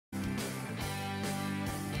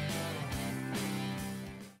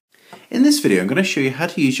In this video I'm going to show you how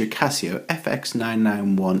to use your Casio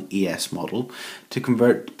fx-991ES model to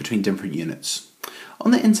convert between different units.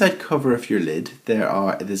 On the inside cover of your lid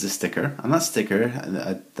there's a sticker, and that sticker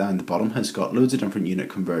down the bottom has got loads of different unit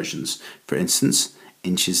conversions. For instance,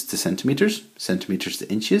 inches to centimetres, centimetres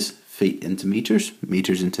to inches, feet into metres,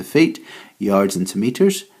 metres into feet, yards into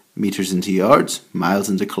metres, metres into yards, miles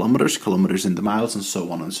into kilometres, kilometres into miles, and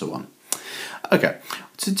so on and so on. Okay,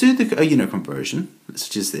 to do a unit conversion,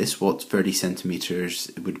 such as this, what 30 centimetres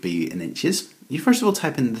would be in inches, you first of all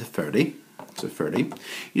type in the 30, so 30.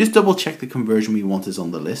 You just double check the conversion we want is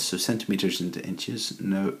on the list, so centimetres into inches,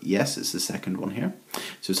 no, yes, it's the second one here.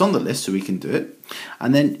 So it's on the list, so we can do it.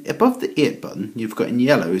 And then above the 8 button, you've got in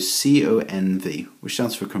yellow CONV, which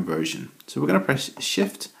stands for conversion. So we're going to press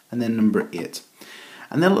Shift and then number 8.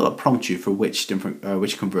 And then it'll prompt you for which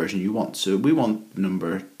conversion you want. So we want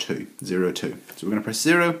number 2, 0, 2. So we're going to press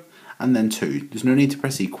 0 and then 2. There's no need to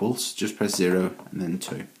press equals, just press 0 and then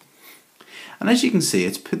 2. And as you can see,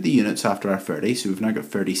 it's put the units after our 30, so we've now got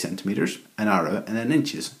 30 centimetres, an arrow, and then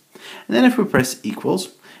inches. And then if we press equals,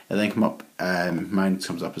 it'll then come up, mine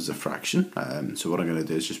comes up as a fraction, so what I'm going to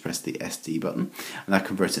do is just press the SD button, and that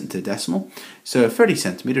converts it into decimal. So 30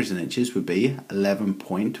 centimetres in inches would be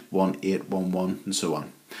 11.1811, and so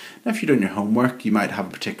on. Now if you're doing your homework, you might have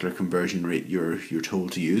a particular conversion rate you're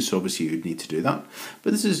told to use, so obviously you'd need to do that.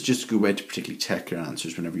 But this is just a good way to particularly check your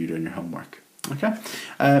answers whenever you're doing your homework. Okay,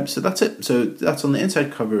 so that's it. So that's on the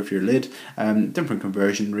inside cover of your lid. Different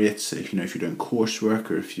conversion rates. If you're doing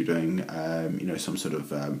coursework or if you're doing some sort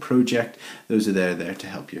of project, those are there to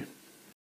help you.